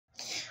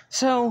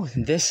So,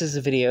 this is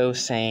a video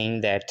saying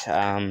that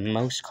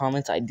most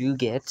comments I do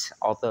get,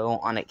 although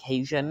on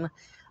occasion,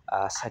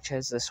 such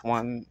as this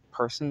one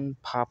person,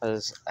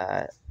 Papa's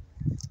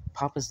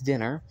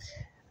Dinner,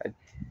 uh,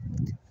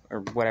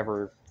 or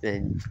whatever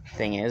the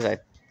thing is, I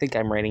think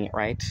I'm rating it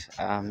right.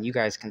 You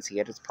guys can see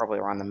it, it's probably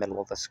around the middle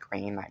of the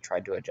screen. I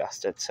tried to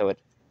adjust it, so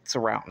it's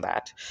around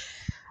that.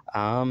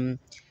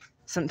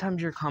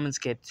 Sometimes your comments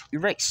get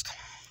erased,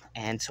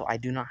 and so I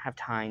do not have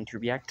time to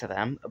react to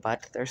them,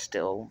 but they're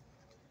still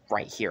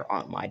right here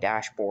on my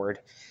dashboard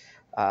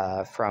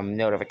from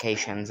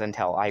notifications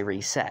until I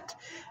reset.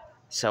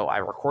 So I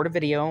record a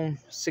video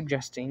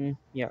suggesting,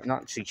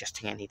 not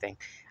suggesting anything,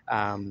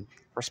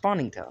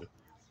 responding to them.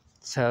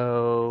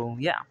 So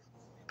yeah,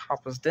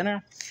 Papa's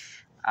Dinner.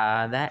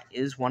 That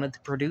is one of the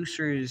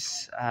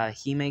producers.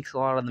 He makes a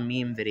lot of the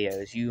meme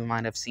videos. You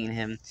might have seen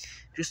him.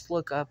 Just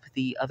look up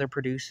the other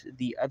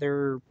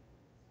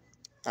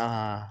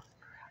I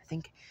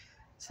think,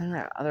 some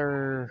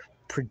other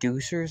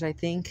producers, I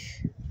think.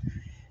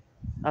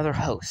 Other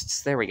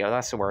hosts. There we go.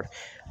 That's the word.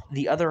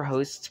 The other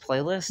hosts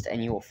playlist,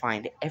 and you will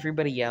find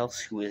everybody else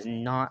who is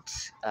not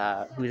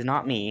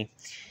me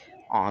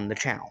on the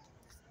channel.